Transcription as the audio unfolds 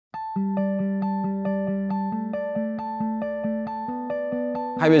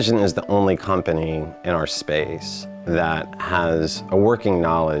Haivision is the only company in our space that has a working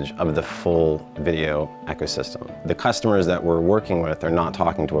knowledge of the full video ecosystem. The customers that we're working with are not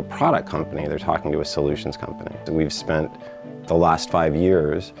talking to a product company, they're talking to a solutions company. We've spent the last 5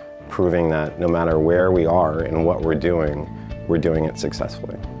 years proving that no matter where we are and what we're doing it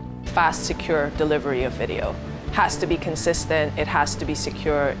successfully. Fast, secure delivery of video has to be consistent, it has to be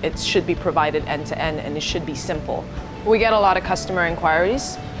secure, it should be provided end-to-end, and it should be simple. We get a lot of customer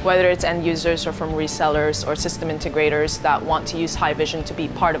inquiries, whether it's end users or from resellers or system integrators that want to use Haivision to be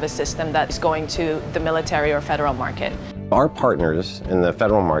part of a system that is going to the military or federal market. Our partners in the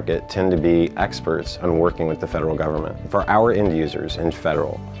federal market tend to be experts on working with the federal government. For our end users in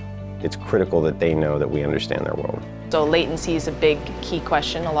federal, it's critical that they know that we understand their world. So latency is a big key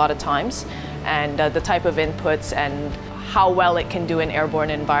question a lot of times, and the type of inputs and how well it can do in airborne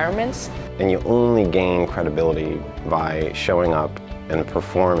environments. And you only gain credibility by showing up and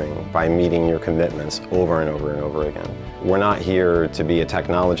performing, by meeting your commitments over and over and over again. We're not here to be a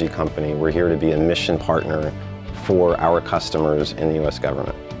technology company, we're here to be a mission partner for our customers in the US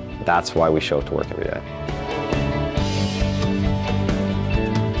government. That's why we show up to work every day.